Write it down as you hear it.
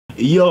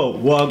Yo,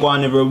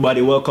 wagwan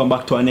everybody, welcome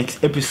back to our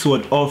next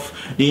episode of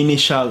the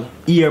Initial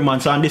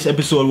Airman. So on this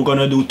episode we're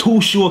gonna do two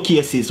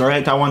showcases,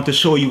 alright? I want to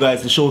show you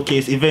guys the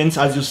showcase events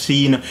as you've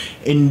seen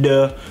in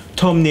the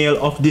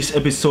thumbnail of this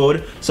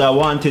episode. So I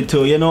wanted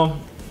to, you know,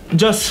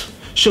 just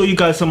show you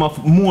guys some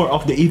of more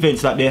of the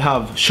events that they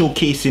have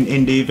showcasing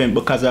in the event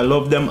because I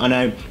love them and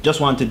I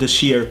just wanted to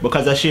share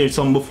because I shared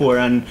some before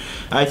and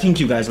I think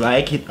you guys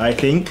like it. I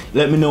think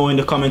let me know in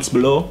the comments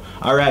below.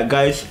 Alright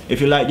guys, if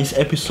you like this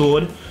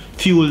episode,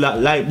 fuel that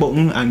like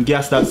button and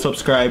gas that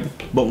subscribe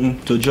button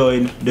to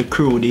join the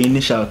crew, the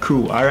initial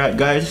crew. Alright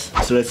guys,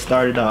 so let's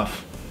start it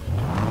off.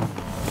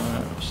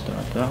 Alright,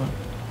 start out.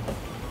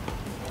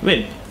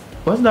 Wait,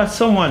 was that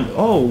someone?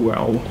 Oh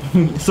wow,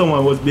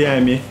 someone was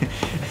behind me.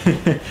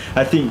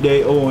 I think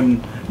they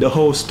own the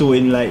host too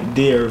in like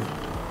their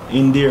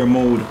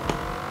mode.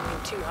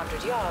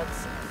 200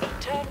 yards,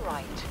 turn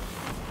right.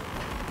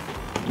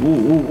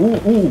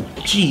 Ooh,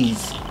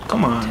 jeez,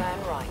 come on. Turn right.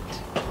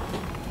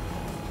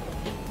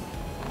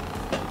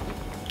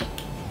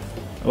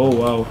 Oh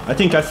wow, I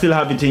think I still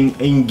have it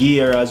in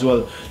gear as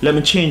well. Let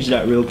me change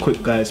that real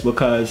quick guys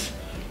because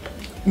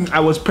I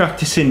was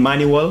practicing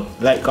manual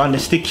like on the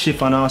stick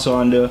shift and also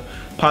on the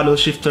paddle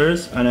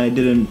shifters and I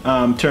didn't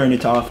turn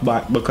it off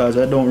back because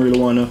I don't really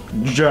want to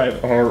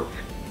drive or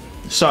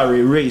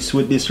race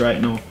with this right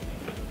now.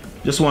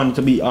 Just want it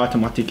to be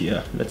automatic.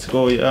 Yeah, let's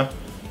go. Yeah,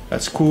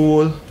 that's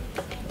cool,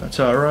 that's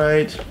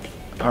alright.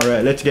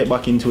 Alright, let's get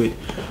back into it.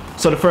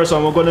 So the first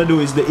one we're gonna do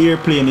is the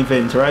airplane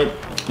event, right?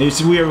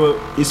 It's where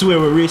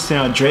we're racing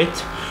a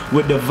jet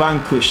with the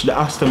Vanquish, the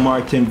Aston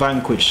Martin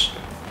Vanquish.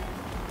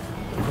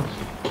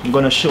 I'm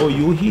gonna show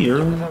you here.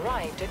 You have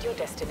arrived at your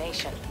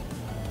destination.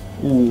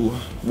 Ooh,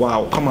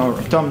 wow, come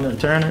on, turn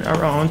it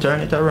around,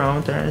 turn it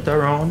around, turn it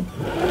around.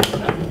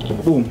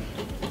 Boom.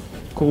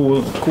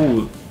 Cool,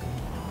 cool.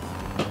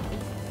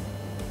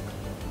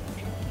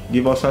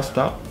 Give us a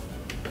stop.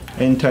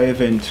 Enter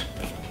event.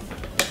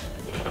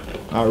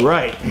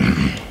 Alright.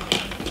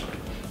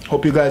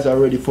 Hope you guys are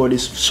ready for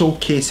this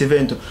showcase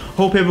event.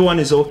 Hope everyone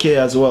is okay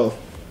as well.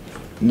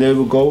 There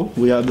we go.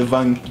 We have the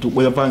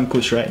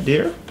Vanquish right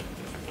there.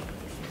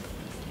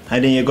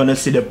 And then you're gonna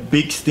see the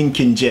big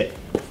stinking jet.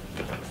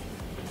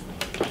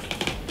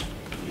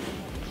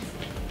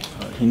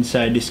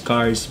 Inside this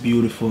car is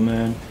beautiful,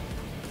 man.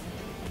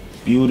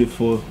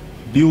 Beautiful.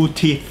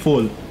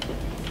 Beautiful.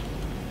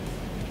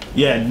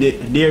 Yeah,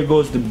 there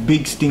goes the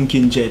big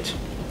stinking jet.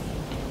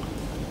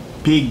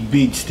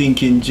 Big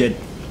stinking jet.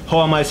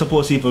 How am I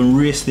supposed to even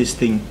race this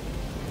thing?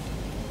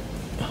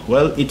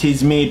 Well, it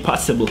is made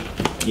possible.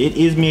 It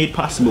is made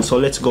possible, so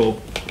let's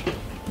go.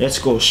 Let's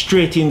go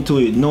straight into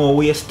it. No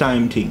waste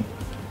time thing.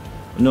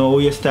 No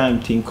waste time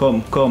thing.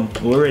 Come,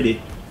 we're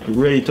ready.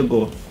 We're ready to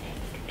go.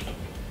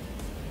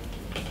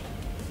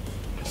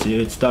 See,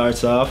 it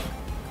starts off.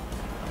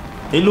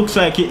 It looks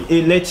like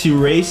it lets you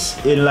race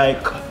in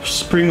like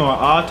spring or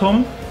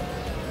autumn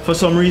for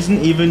some reason,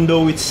 even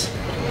though it's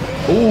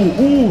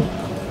oh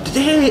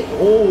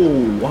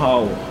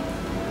wow,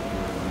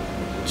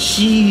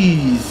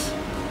 jeez.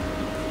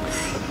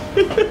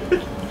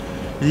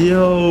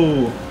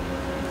 yo,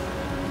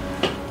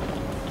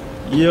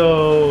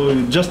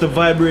 just the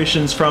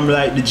vibrations from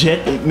like the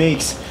jet, it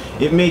makes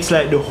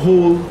like the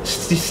whole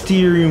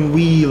steering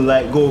wheel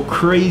like go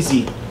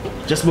crazy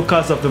just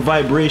because of the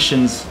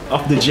vibrations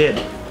of the jet.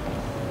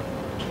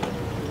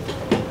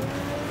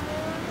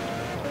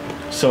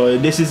 So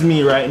this is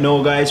me right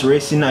now guys,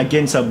 racing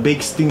against a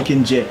big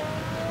stinking jet.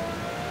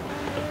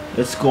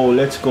 Let's go,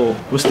 let's go.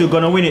 We're still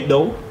gonna win it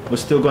though. We're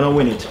still gonna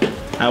win it.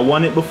 I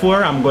won it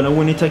before, I'm gonna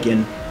win it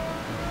again.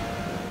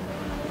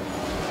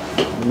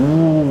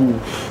 Ooh.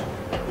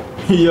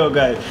 Yo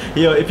guys,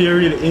 yo, if you're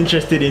really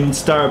interested in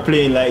start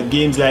playing like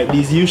games like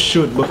these, you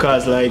should,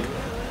 because like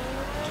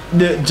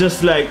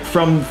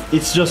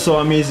it's just so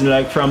amazing.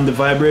 Like from the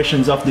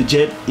vibrations of the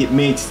jet, it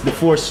makes the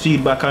force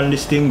feedback on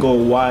this thing go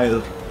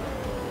wild,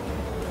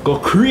 go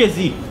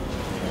crazy.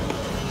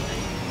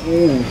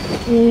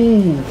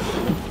 Ooh.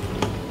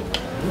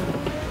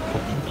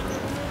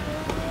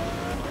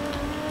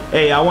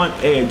 Hey,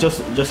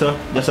 just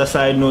a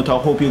side note, I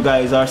hope you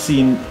guys are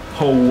seeing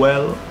how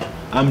well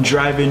I'm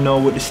driving now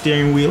with the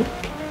steering wheel.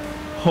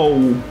 How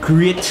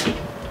great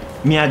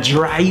me I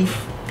drive.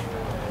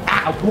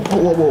 Ah,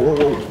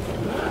 whoa.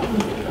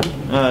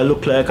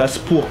 Look like I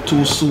spoke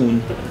too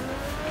soon.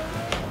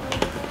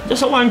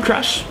 Just a one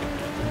crash.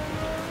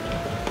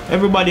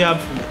 Everybody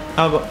have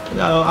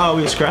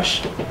always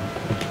crash.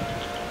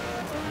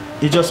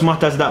 It just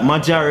matters that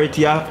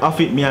majority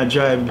of it me I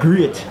drive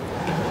great.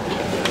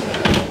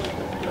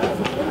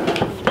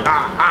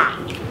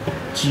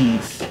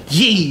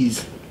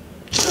 Jeez.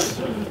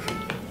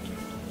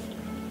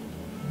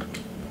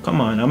 Come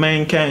on, a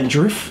man can't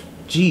drift.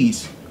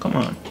 Jeez, come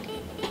on.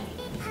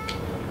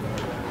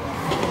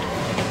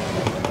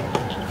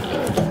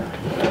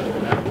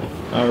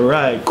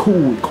 Alright,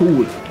 cool.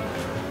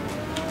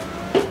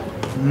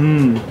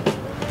 I'm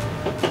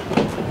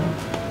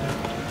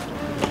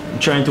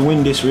trying to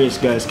win this race,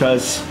 guys,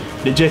 because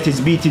the jet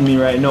is beating me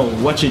right now.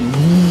 Watch it.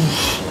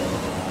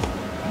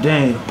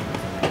 Dang.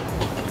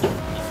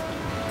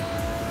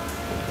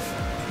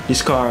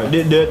 This car,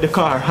 the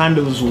car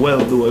handles well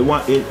though.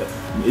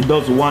 It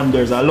does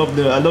wonders. I love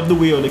the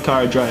way the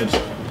car drives.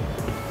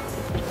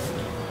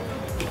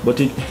 But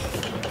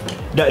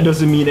that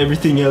doesn't mean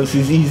everything else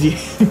is easy.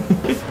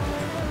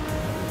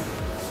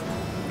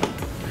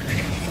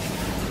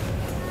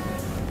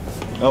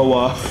 Oh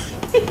wow.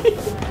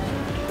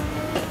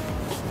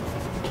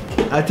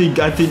 I think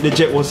the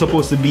jet was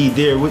supposed to be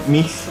there with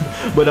me,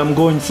 but I'm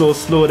going so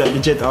slow that the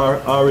jet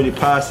already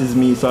passes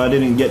me, so I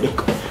didn't get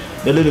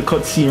the little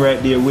cutscene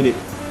right there with it.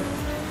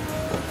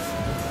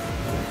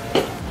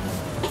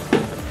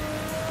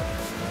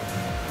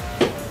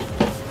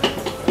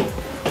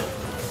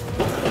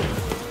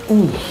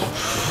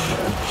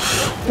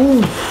 Oof.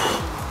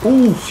 Oof.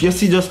 Oof. You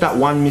see, just that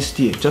one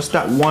mistake. Just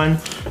that one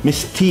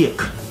mistake.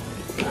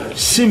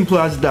 Simple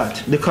as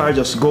that. The car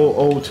just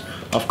go out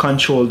of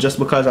control just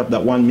because of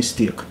that one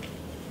mistake.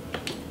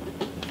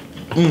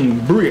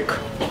 Brake.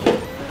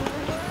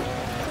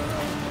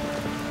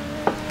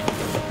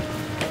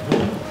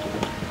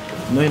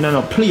 No,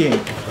 no plane.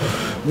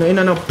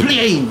 No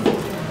plane.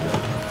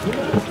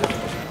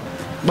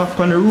 Back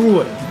on the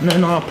road.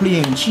 No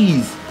plane.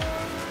 Jeez.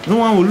 No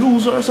one will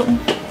lose or something.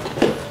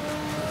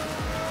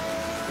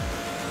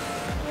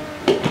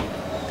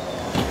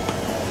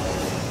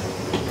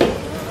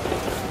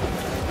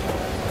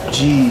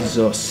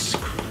 Jesus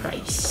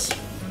Christ.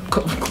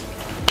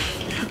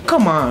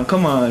 Come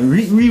on.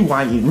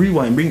 Rewind. Bring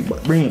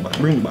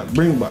it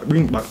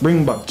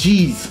back.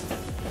 Jeez.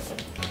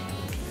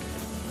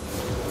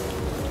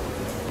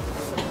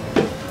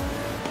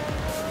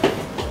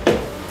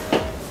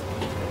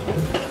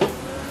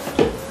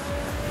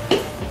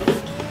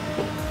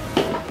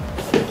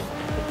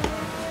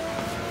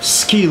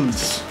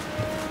 Skills.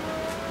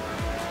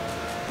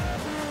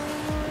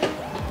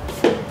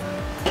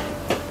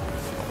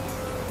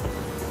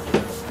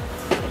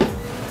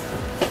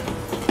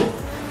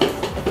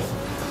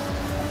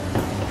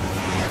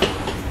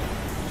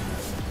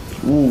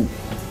 Ooh.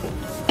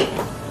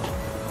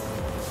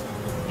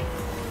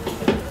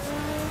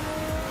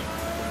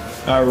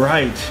 All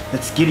right,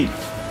 let's get it.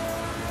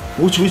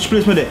 Which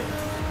place were there?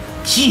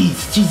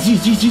 Jeez.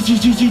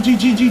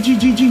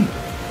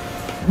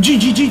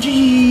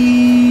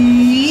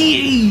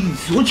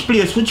 Which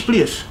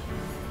place?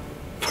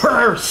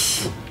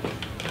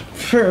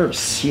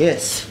 First,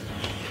 yes.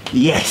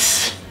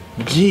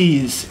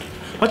 Jeez.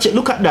 Watch it,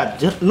 look at that.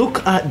 Just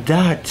look at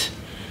that.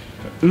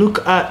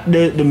 Look at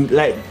the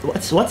like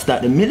what's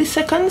that? The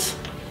milliseconds?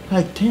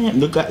 Like damn,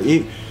 look at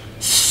it.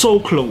 So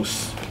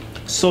close.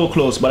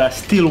 But I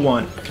still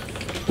want.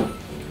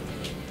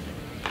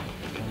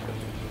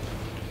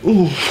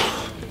 Ooh.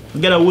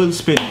 Get a wheel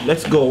spin.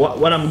 Let's go.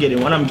 What I'm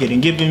getting.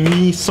 Giving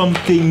me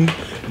something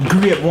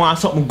great. Want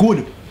something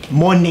good.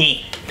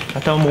 Money.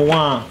 That's what I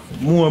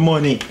want. More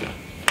money.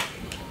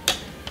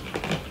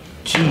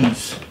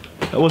 Jeez.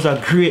 That was a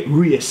great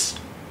race.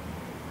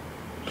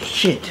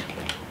 Shit.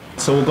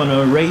 So we're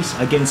gonna race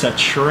against a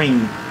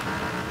train.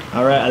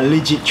 Alright, a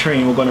legit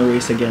train we're gonna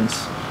race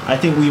against. I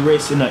think we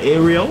race in an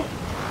aerial.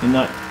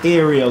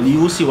 You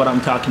will see what I'm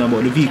talking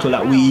about. The vehicle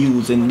that we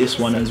use in this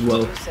one as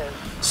well.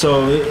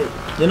 So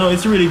you know,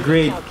 it's really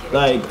great.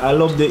 Like I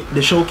love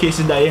the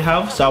showcases that you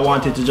have, so I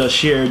wanted to just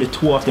share the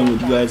two of them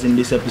with you guys in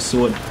this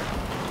episode.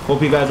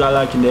 Hope you guys are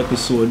liking the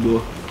episode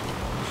though.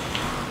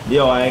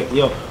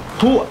 Yo,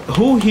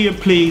 who here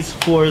plays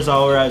Forza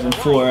Horizon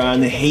 4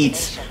 and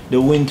hates the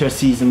winter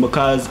season,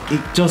 because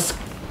it's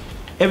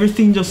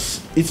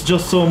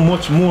just so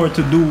much more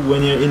to do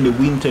when you're in the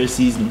winter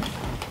season.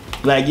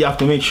 Like you have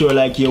to make sure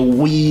like your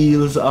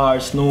wheels are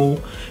snow,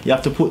 you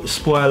have to put the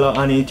spoiler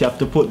on it, you have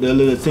to put the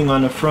little thing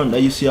on the front that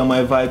you see on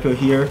my Viper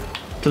here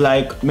to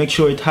like make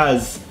sure it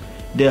has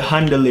the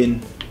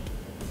handling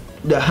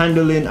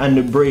and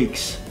the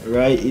brakes,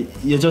 right?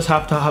 You just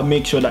have to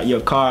make sure that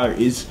your car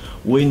is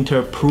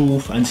winter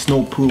proof and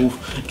snow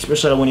proof,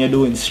 especially when you're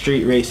doing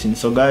street racing.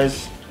 So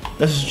guys,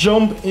 let's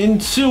jump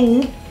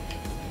into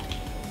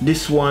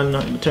this one.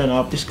 Turn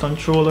off this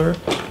controller.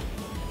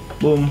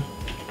 Boom.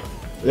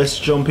 Let's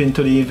jump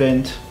into the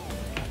event.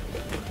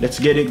 Let's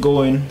get it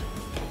going.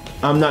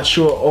 I'm not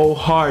sure how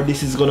hard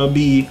this is gonna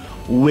be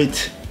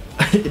with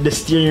the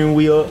steering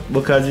wheel,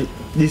 because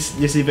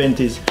this event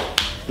is,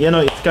 you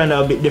know, it's kind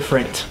of a bit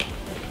different.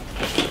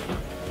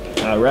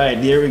 All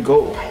right, there we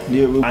go.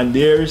 And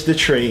there's the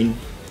train,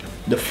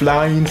 the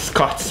Flying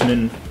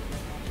Scotsman.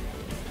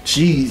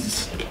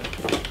 Jeez.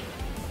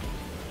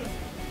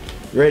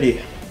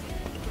 Ready?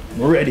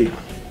 We're ready.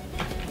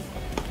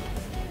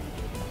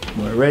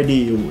 We're ready,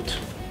 youth.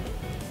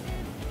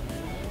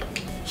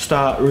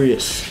 Start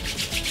race.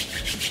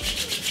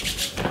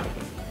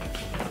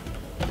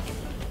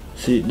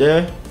 See it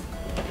there?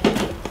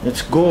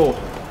 Let's go.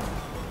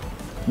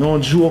 No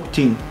joke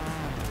thing.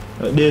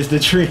 There's the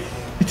train.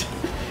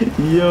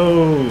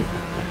 Yo.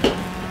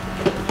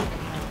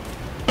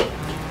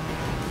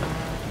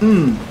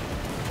 And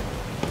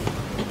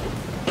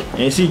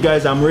you see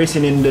guys, I'm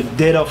racing in the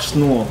dead of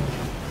snow.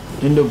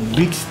 In the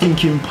big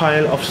stinking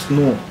pile of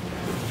snow.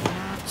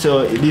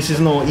 So this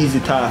is no easy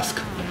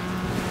task.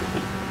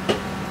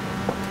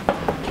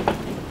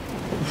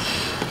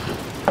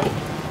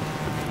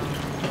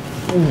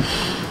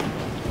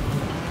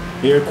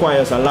 It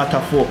requires a lot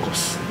of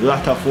focus.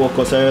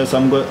 Or else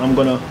I'm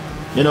gonna,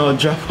 you know,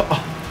 drop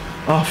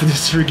off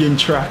this friggin'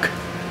 track.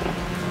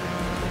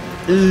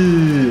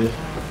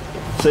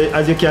 So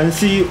as you can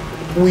see,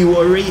 we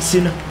were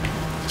racing.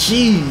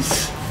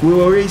 Jeez, we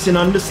were racing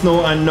on the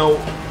snow, and now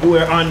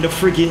we're on the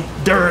friggin'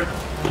 dirt.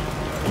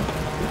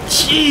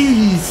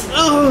 Jeez,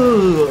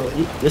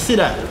 you see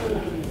that?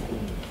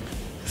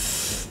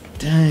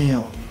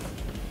 Damn.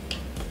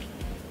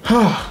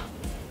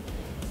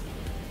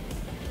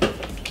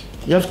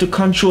 You have to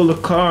control the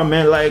car,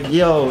 man. Like,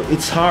 yo,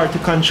 it's hard to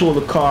control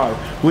the car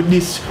with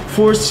this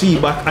force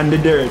feedback on the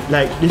dirt.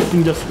 Like, this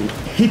thing just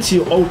hits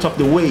you out of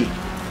the way.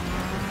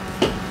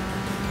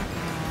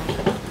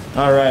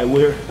 All right,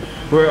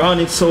 we're on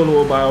it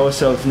solo by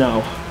ourselves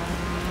now.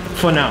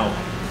 For now.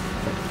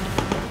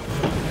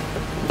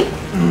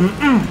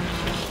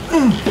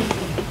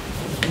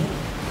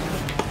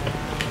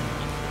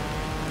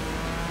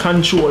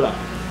 Controller.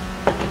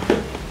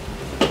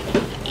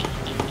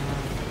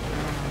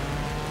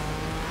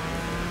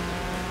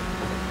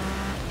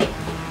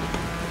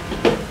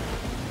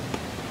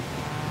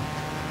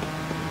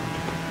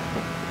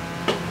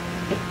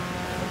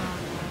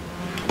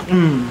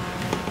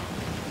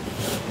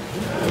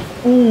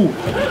 Ooh.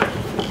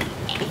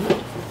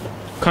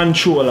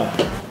 Controller.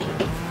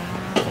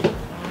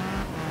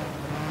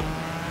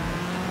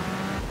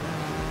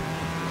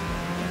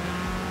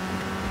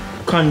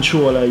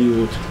 Controller,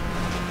 youth.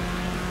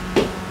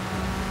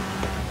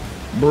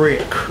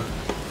 Brake.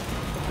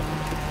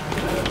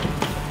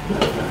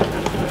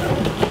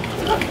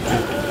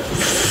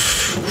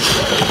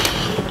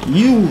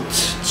 Youth.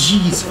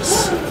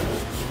 Jesus.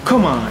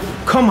 Come on.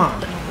 Come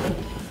on.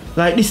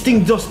 Like, this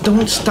thing just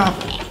don't stop.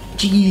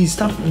 Jeez,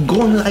 stop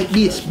going like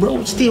this,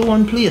 bro. Stay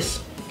one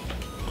place.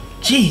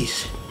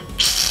 Jeez.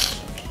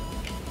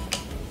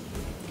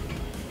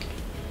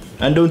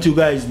 And don't you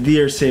guys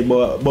dare say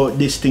about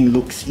this thing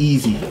looks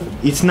easy.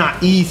 It's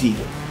not easy.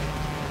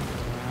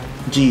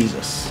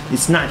 Jesus,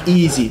 it's not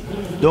easy.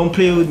 Don't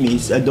play with me.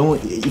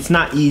 It's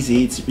not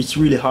easy. It's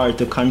really hard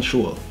to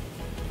control.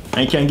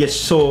 And it can get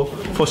so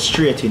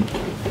frustrating.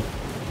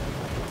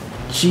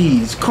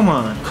 Jeez, come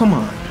on, come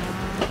on.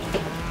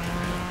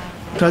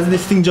 Because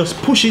this thing just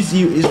pushes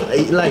you.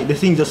 It's like the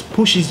thing just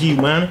pushes you,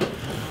 man,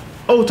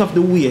 out of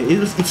the way.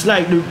 It's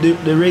like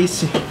the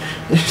race.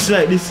 It's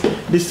like this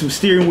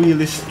steering wheel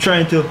is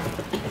trying to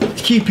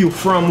keep you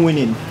from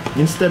winning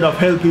instead of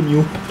helping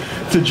you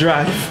to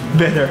drive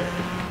better.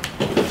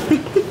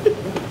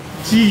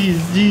 Jeez,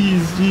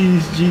 jeez,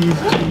 jeez, jeez,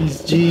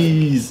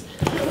 jeez,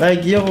 jeez.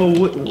 Like, yo,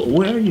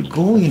 where are you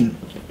going?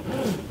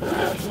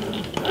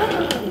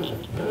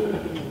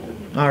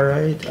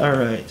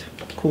 Alright,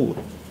 cool.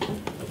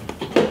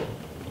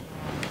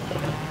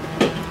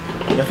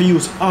 You have to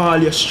use all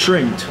your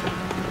strength.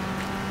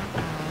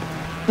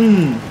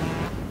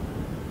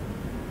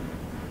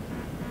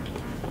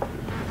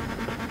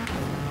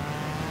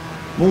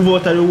 Move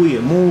out of the way.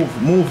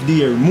 Move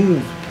there.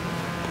 Move.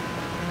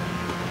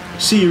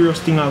 Serious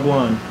thing I go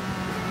on.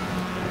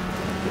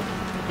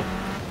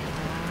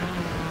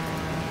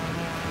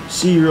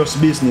 Serious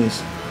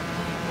business.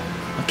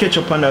 I catch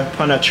up on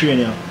that train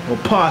here. Or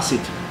pass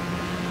it.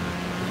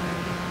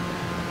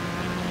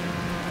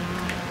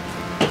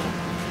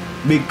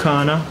 Big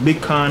corner,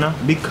 big corner,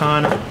 big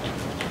corner.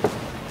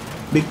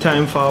 Big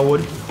time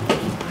forward.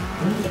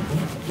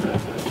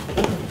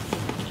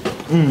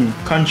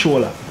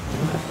 Controller.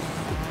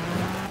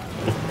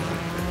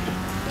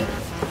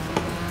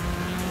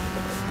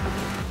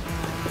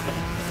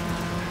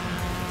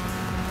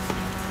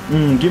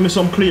 Give me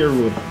some clear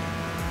road.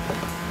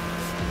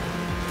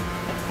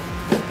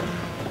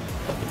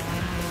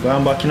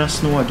 Going back in the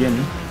snow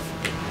again.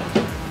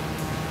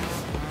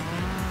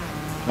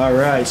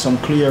 Alright, some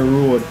clear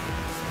road.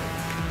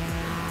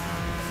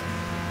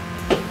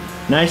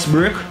 Nice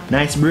break,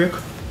 nice break.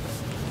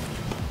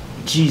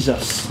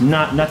 Jesus,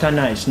 not a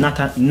nice.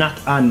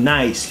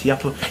 You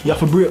have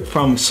to break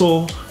from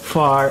so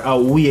far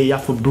away. You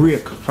have to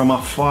break from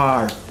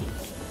afar.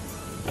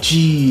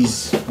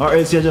 Jeez, or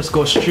else you just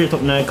go straight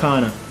up in the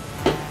corner.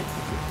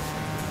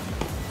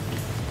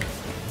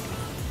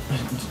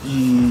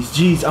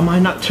 Jeez, am I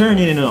not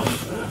turning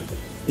enough?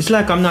 It's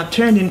like I'm not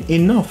turning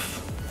enough.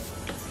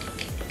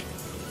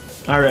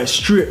 Alright,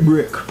 straight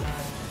break.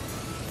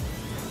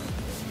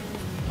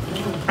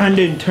 And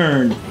then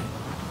turn.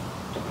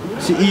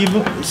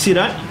 See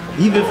that?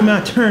 Even if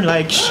I turn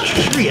like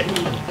straight.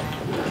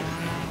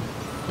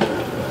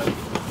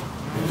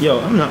 Yo,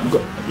 I'm not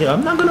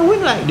gonna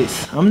win like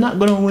this. I'm not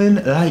gonna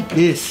win like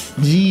this.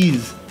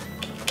 Jeez.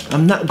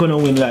 I'm not gonna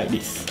win like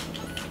this.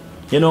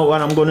 You know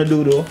what I'm gonna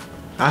do though?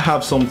 I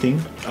have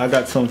something. I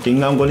got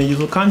something. I'm gonna use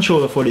a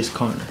controller for this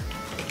corner.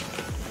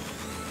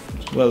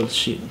 Well,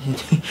 shit.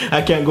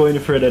 I can't go any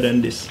further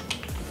than this.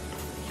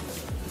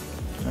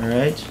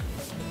 Alright.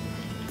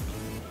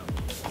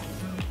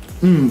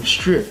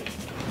 Straight.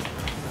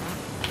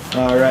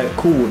 Alright,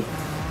 cool.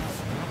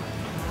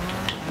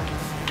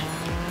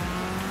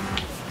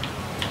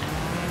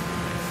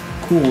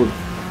 Cool.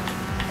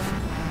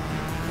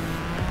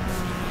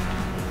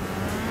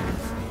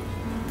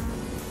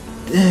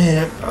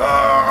 Damn.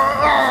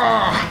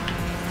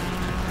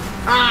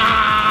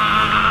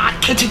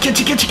 Catch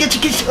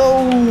it.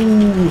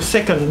 Oh,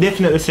 second,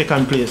 definitely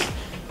second place.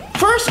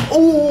 First,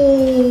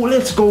 oh,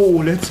 let's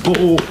go.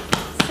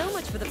 So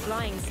much for the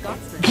Flying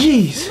Scotsman.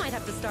 Jeez. We might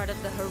have to start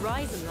at the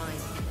horizon line.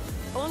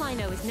 All I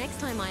know is next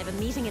time I have a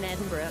meeting in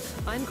Edinburgh,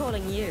 I'm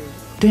calling you.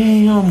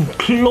 Damn,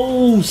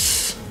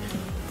 close.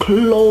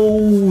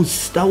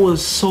 That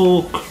was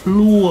so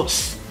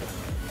close.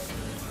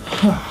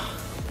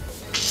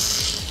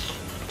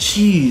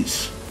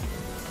 Jeez.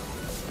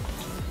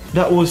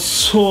 That was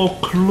so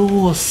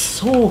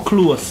close.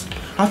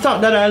 I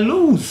thought that I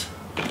lose.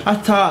 I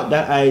thought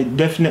that I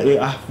definitely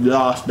have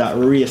lost that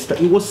race.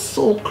 It was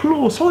so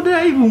close. How did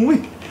I even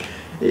win?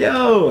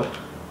 Yo.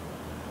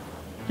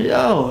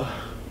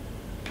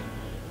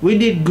 We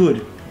did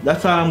good.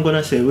 That's all I'm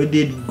gonna say. We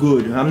did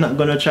good. I'm not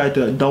gonna try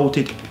to doubt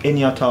it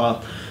any at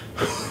all.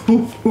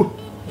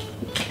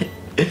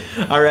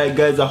 Alright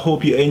guys, I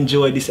hope you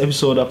enjoyed this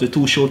episode of the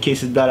 2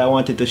 showcases that I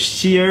wanted to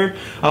share.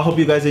 I hope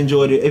you guys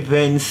enjoyed the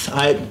events.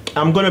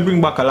 I'm gonna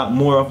bring back a lot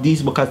more of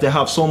these because they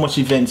have so much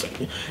events.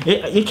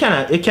 You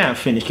can't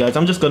finish, guys.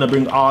 I'm just gonna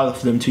bring all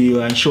of them to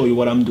you and show you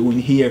what I'm doing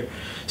here.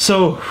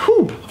 So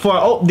for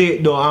an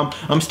update though,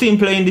 I'm still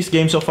playing this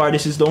game so far.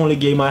 This is the only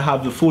game I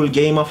have the full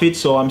game of it,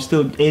 so I'm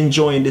still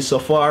enjoying this so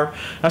far.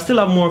 I still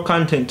have more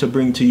content to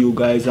bring to you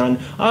guys, and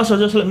also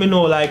just let me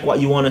know like what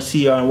you want to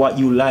see and what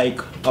you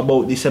like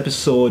about this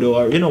episode,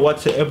 or you know,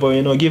 whatsoever,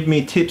 you know, give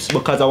me tips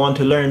because I want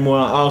to learn more,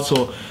 and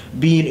also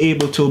being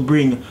able to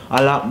bring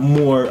a lot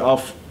more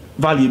of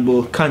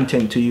valuable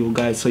content to you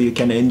guys so you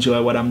can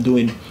enjoy what I'm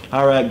doing.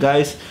 Alright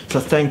guys, so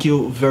thank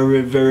you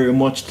very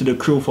much to the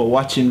crew for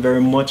watching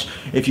very much.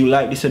 If you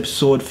like this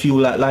episode, feel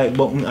that like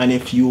button, and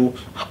if you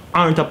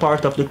aren't a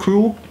part of the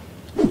crew,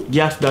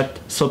 gas that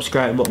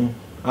subscribe button.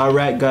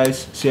 Alright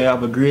guys, so you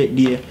have a great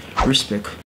day. Respect.